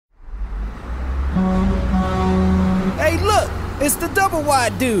Hey, look, it's the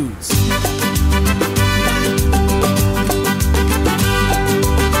Doublewide Dudes. Ooh,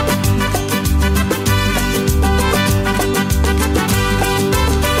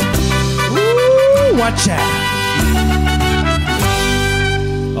 watch out.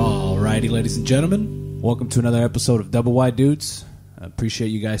 Alrighty, ladies and gentlemen, welcome to another episode of Doublewide Dudes. I appreciate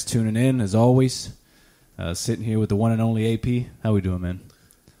you guys tuning in, as always. Sitting here with the one and only AP. How we doing, man?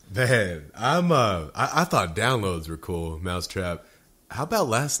 Man, I thought downloads were cool, Mousetrap. How about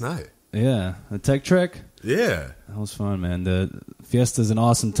last night? Yeah, the Tech Trek? Yeah. That was fun, man. The Fiesta's an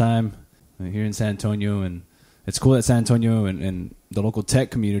awesome time here in San Antonio, and it's cool that San Antonio and the local tech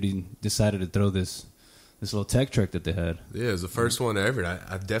community decided to throw this little Tech Trek that they had. Yeah, it was the first one ever.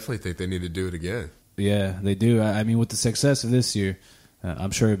 I definitely think they need to do it again. Yeah, they do. I mean, with the success of this year,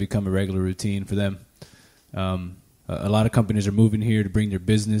 I'm sure it'll become a regular routine for them. A lot of companies are moving here to bring their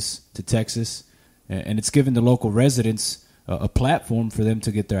business to Texas, and it's given the local residents a platform for them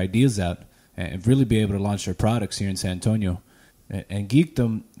to get their ideas out and really be able to launch their products here in San Antonio. And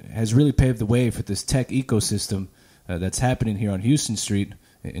Geekdom has really paved the way for this tech ecosystem that's happening here on Houston Street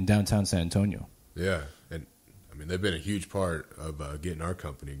in downtown San Antonio. Yeah, and I mean, they've been a huge part of getting our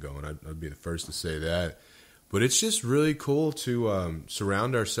company going. I'd be the first to say that. But it's just really cool to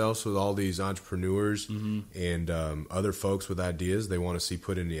surround ourselves with all these entrepreneurs and other folks with ideas they want to see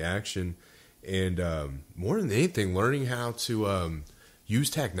put into action. And more than anything, learning how to use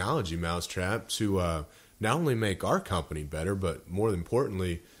technology, Mousetrap, to not only make our company better, but more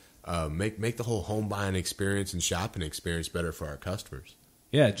importantly, make the whole home buying experience and shopping experience better for our customers.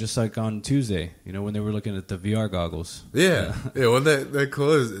 Yeah, just like on Tuesday, when they were looking at the VR goggles. Yeah. Well, that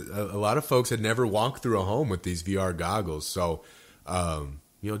cool is a lot of folks had never walked through a home with these VR goggles. So,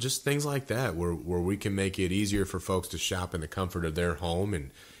 just things like that where we can make it easier for folks to shop in the comfort of their home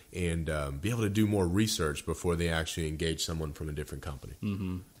and be able to do more research before they actually engage someone from a different company.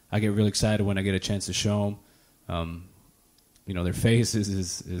 Mm-hmm. I get really excited when I get a chance to show them. Their faces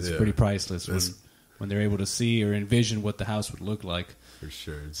is pretty priceless when they're able to see or envision what the house would look like. For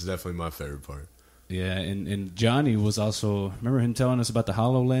sure. It's definitely my favorite part. Yeah, and Johnny was also, remember him telling us about the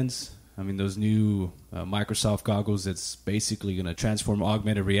HoloLens? I mean, those new Microsoft goggles that's basically going to transform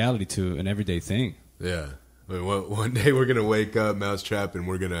augmented reality to an everyday thing. Yeah. I mean, one day we're going to wake up, Mousetrap, and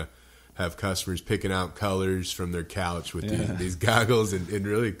we're going to have customers picking out colors from their couch with these goggles and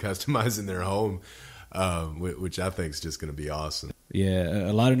really customizing their home, which I think is just going to be awesome. Yeah,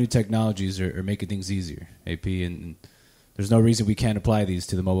 a lot of new technologies are making things easier, AP, and there's no reason we can't apply these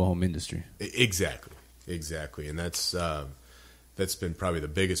to the mobile home industry. Exactly. And that's been probably the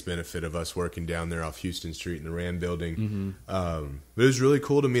biggest benefit of us working down there off Houston Street in the Ram building. But it was really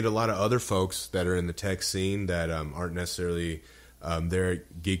cool to meet a lot of other folks that are in the tech scene that aren't necessarily there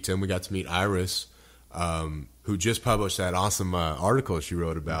at Geekdom. We got to meet Iris, who just published that awesome article she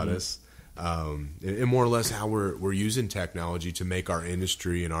wrote about us. And more or less how we're using technology to make our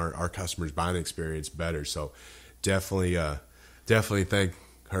industry and our customers' buying experience better. So definitely thank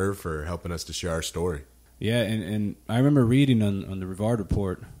her for helping us to share our story. Yeah, and I remember reading on the Rivard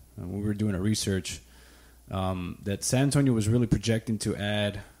report when we were doing our research that San Antonio was really projecting to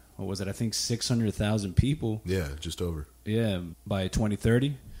add, what was it, I think 600,000 people. Yeah, just over. Yeah, by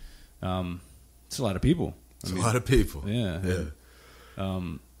 2030. It's a lot of people. A lot of people. Yeah. I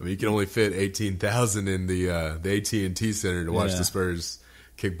mean, you can only fit 18,000 in the AT&T Center to watch the Spurs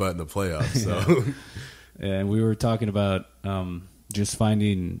kick butt in the playoffs. So, and we were talking about just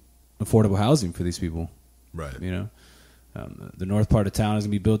finding affordable housing for these people. Right. The north part of town is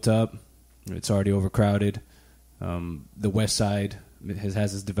going to be built up. It's already overcrowded. The west side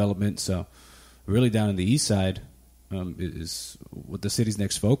has its development. So, really down in the east side is what the city's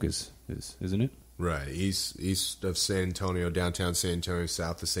next focus is, isn't it? Right, east of San Antonio, downtown San Antonio,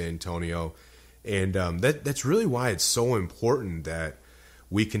 south of San Antonio, and that's really why it's so important that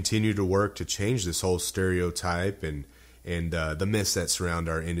we continue to work to change this whole stereotype and the myths that surround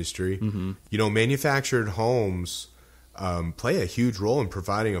our industry. Manufactured homes play a huge role in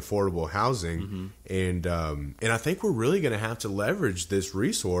providing affordable housing, and I think we're really going to have to leverage this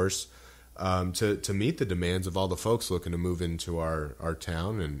resource to meet the demands of all the folks looking to move into our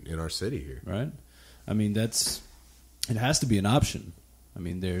town and in our city here. Right. I mean, it has to be an option. I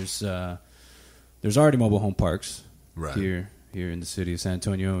mean, there's already mobile home parks here in the city of San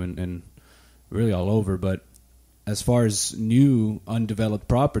Antonio and really all over. But as far as new undeveloped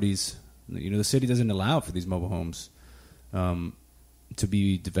properties, the city doesn't allow for these mobile homes to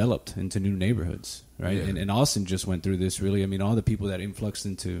be developed into new neighborhoods, right? Yeah. And Austin just went through this, really. I mean, all the people that influxed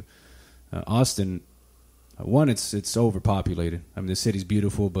into Austin, one, it's overpopulated. I mean, the city's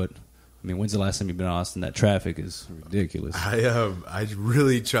beautiful, but I mean, when's the last time you've been in Austin? That traffic is ridiculous. I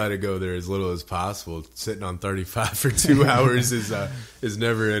really try to go there as little as possible. Sitting on 35 for 2 hours is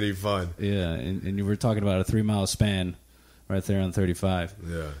never any fun. Yeah, and you were talking about a 3-mile span right there on 35.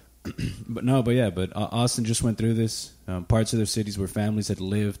 Yeah. But Austin just went through this. Parts of their cities where families had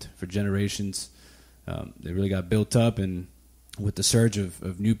lived for generations, they really got built up, and with the surge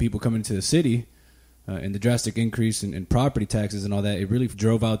of new people coming to the city, and the drastic increase in property taxes and all that, it really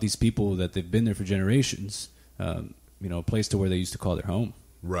drove out these people that they've been there for generations, a place to where they used to call their home.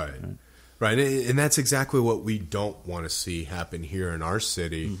 Right. And that's exactly what we don't want to see happen here in our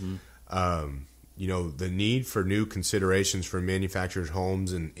city. Mm-hmm. The need for new considerations for manufactured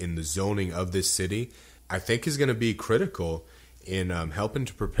homes and in the zoning of this city, I think is going to be critical in helping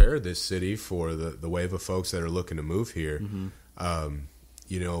to prepare this city for the wave of folks that are looking to move here. Mm-hmm.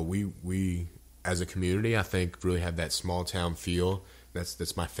 We as a community, I think, really have that small town feel.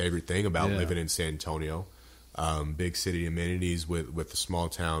 That's my favorite thing about living in San Antonio. Big city amenities with a small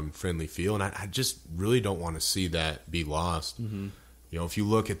town friendly feel, and I just really don't want to see that be lost. Mm-hmm. If you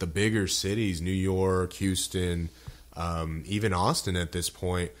look at the bigger cities, New York, Houston, even Austin at this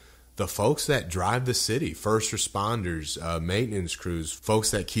point, the folks that drive the city, first responders, maintenance crews,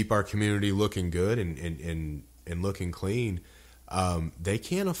 folks that keep our community looking good and looking clean, they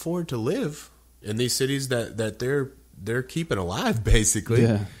can't afford to live in these cities that they're keeping alive, basically.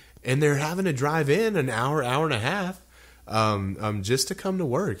 Yeah. And they're having to drive in an hour and a half just to come to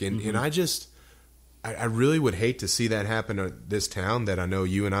work. And, mm-hmm. and I really would hate to see that happen to this town that I know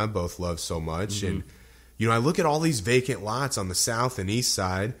you and I both love so much. Mm-hmm. And, I look at all these vacant lots on the south and east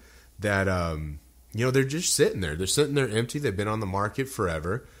side that, they're just sitting there. They're sitting there empty. They've been on the market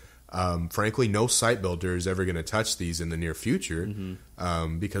forever. Frankly, no site builder is ever going to touch these in the near future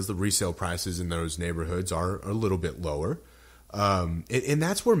because the resale prices in those neighborhoods are a little bit lower. And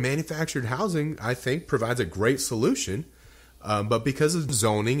that's where manufactured housing, I think, provides a great solution. But because of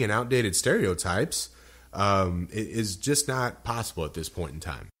zoning and outdated stereotypes, it is just not possible at this point in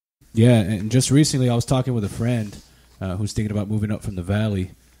time. Yeah, and just recently I was talking with a friend who's thinking about moving up from the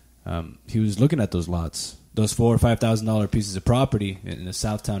valley. He was looking at those lots, those $4,000 or $5,000 pieces of property in the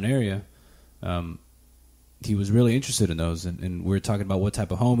Southtown area. He was really interested in those, and we were talking about what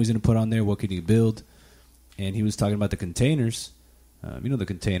type of home he's going to put on there, what could he build. And he was talking about the containers. The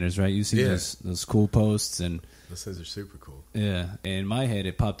containers, right? You see those cool posts. And those things are super cool. Yeah. And in my head,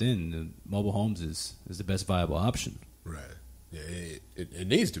 it popped in. The mobile homes is the best viable option. Right. Yeah, it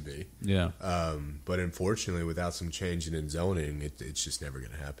needs to be. Yeah. But unfortunately, without some changing in zoning, it's just never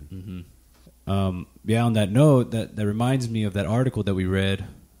going to happen. Mm-hmm. On that note, that reminds me of that article that we read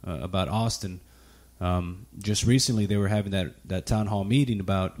about Austin. Just recently, they were having that town hall meeting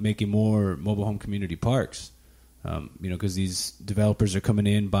about making more mobile home community parks. Because these developers are coming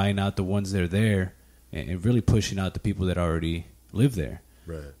in, buying out the ones that are there, and really pushing out the people that already live there.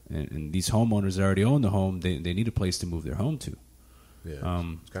 Right. And these homeowners that already own the home, they need a place to move their home to. Yeah,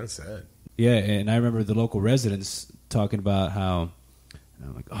 it's kind of sad. Yeah, and I remember the local residents talking about how,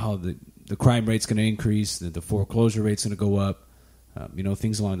 the crime rate's going to increase, the foreclosure rate's going to go up,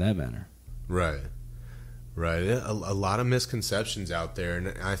 things along that manner. Right. A lot of misconceptions out there,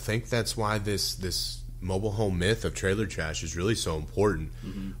 and I think that's why this mobile home myth of trailer trash is really so important.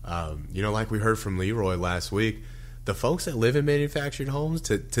 Mm-hmm. Like we heard from Leroy last week, the folks that live in manufactured homes,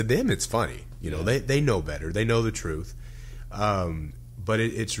 to them it's funny. They know better. They know the truth. But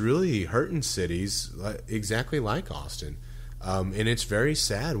it's really hurting cities exactly like Austin. And it's very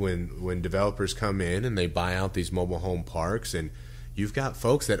sad when developers come in and they buy out these mobile home parks, and you've got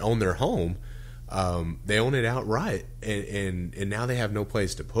folks that own their home. They own it outright, and now they have no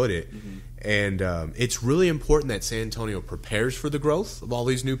place to put it. Mm-hmm. And it's really important that San Antonio prepares for the growth of all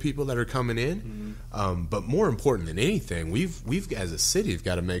these new people that are coming in. Mm-hmm. But more important than anything, we've as a city have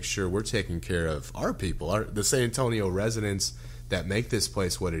got to make sure we're taking care of our people, the San Antonio residents that make this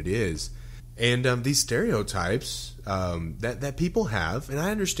place what it is. And these stereotypes that people have, and I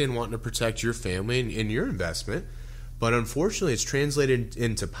understand wanting to protect your family and your investment, but unfortunately, it's translated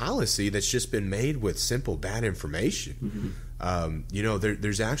into policy that's just been made with simple bad information. Mm-hmm.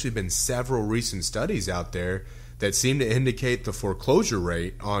 There's actually been several recent studies out there that seem to indicate the foreclosure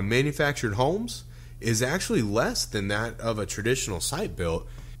rate on manufactured homes is actually less than that of a traditional site built.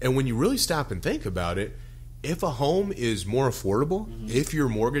 And when you really stop and think about it, if a home is more affordable, mm-hmm. if your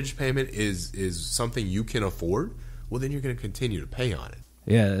mortgage payment is something you can afford, well, then you're going to continue to pay on it.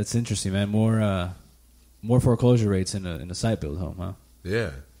 Yeah, that's interesting, man. More foreclosure rates in a site-built home, huh?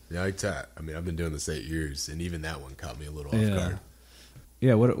 Yeah, like that. I mean, I've been doing this 8 years, and even that one caught me a little off guard.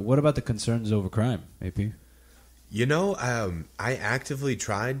 Yeah, what about the concerns over crime, AP? I actively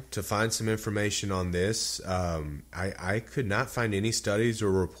tried to find some information on this. I could not find any studies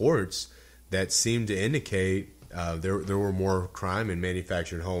or reports that seemed to indicate there were more crime in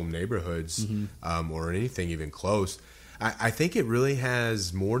manufactured home neighborhoods, or anything even close. I think it really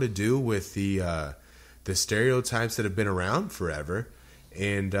has more to do with the stereotypes that have been around forever,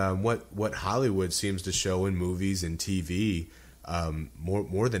 and what Hollywood seems to show in movies and TV,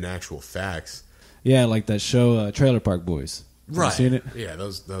 more than actual facts. Yeah, like that show, Trailer Park Boys. Right. You seen it? Yeah,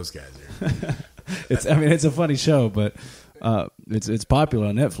 those guys are. It's a funny show, but it's popular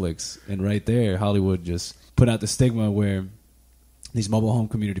on Netflix, and right there, Hollywood just put out the stigma where these mobile home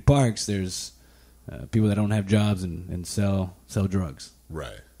community parks, there's people that don't have jobs and sell drugs.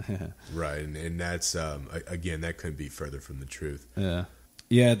 Right. Right, and that's again, that couldn't be further from the truth. Yeah.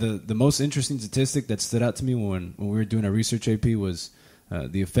 The most interesting statistic that stood out to me when we were doing our research, AP, was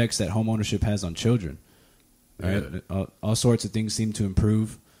the effects that home ownership has on children. Right? Yeah. All sorts of things seem to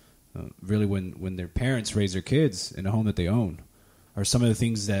improve. Really, when their parents raise their kids in a home that they own, or some of the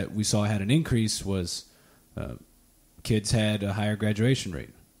things that we saw had an increase was kids had a higher graduation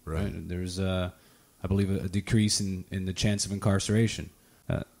rate. Right. There's I believe a decrease in the chance of incarceration,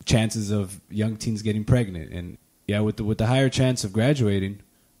 chances of young teens getting pregnant, and with the higher chance of graduating,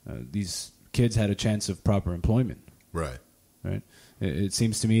 these kids had a chance of proper employment. Right. It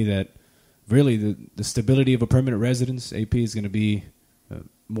seems to me that really the stability of a permanent residence, AP, is going to be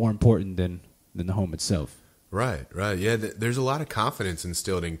more important than the home itself. Right. Yeah, there's a lot of confidence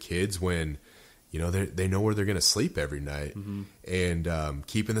instilled in kids when, they know where they're going to sleep every night, and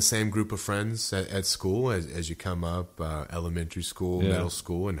keeping the same group of friends at school as you come up, elementary school, middle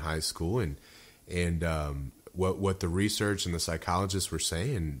school, and high school, and what the research and the psychologists were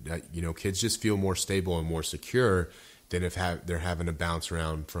saying, kids just feel more stable and more secure than if they're having to bounce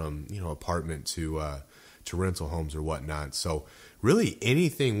around from apartment to rental homes or whatnot. So really,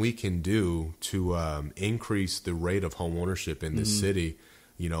 anything we can do to increase the rate of home ownership in this city,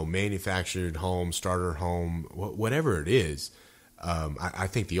 manufactured home, starter home, whatever it is, I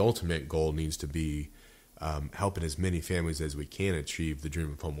think the ultimate goal needs to be helping as many families as we can achieve the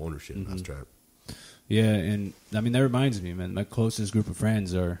dream of home ownership. Mousetrap. Yeah, and I mean, that reminds me, man, my closest group of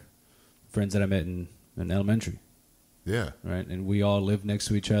friends are friends that I met in elementary. Yeah. Right, and we all live next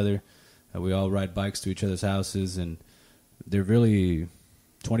to each other. We all ride bikes to each other's houses, and they're really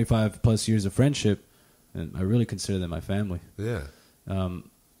 25 plus years of friendship, and I really consider them my family. Yeah.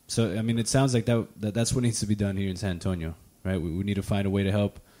 So, I mean, it sounds like that's what needs to be done here in San Antonio, right? We need to find a way to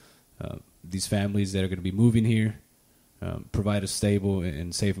help these families that are going to be moving here, provide a stable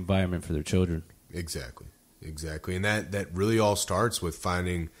and safe environment for their children. Exactly. And that really all starts with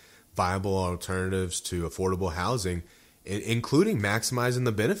finding viable alternatives to affordable housing, including maximizing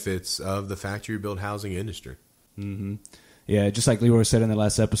the benefits of the factory-built housing industry. Yeah, just like Leroy said in the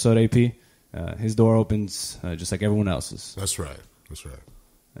last episode, AP, his door opens just like everyone else's. That's right.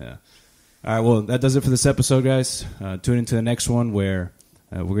 Yeah. All right, well, that does it for this episode, guys. Tune into the next one where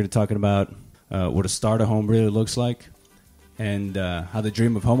we're going to be talking about what a starter home really looks like, and how the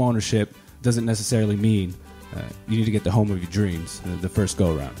dream of home ownership doesn't necessarily mean you need to get the home of your dreams the first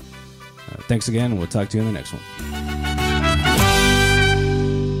go-around. Thanks again, and we'll talk to you in the next one.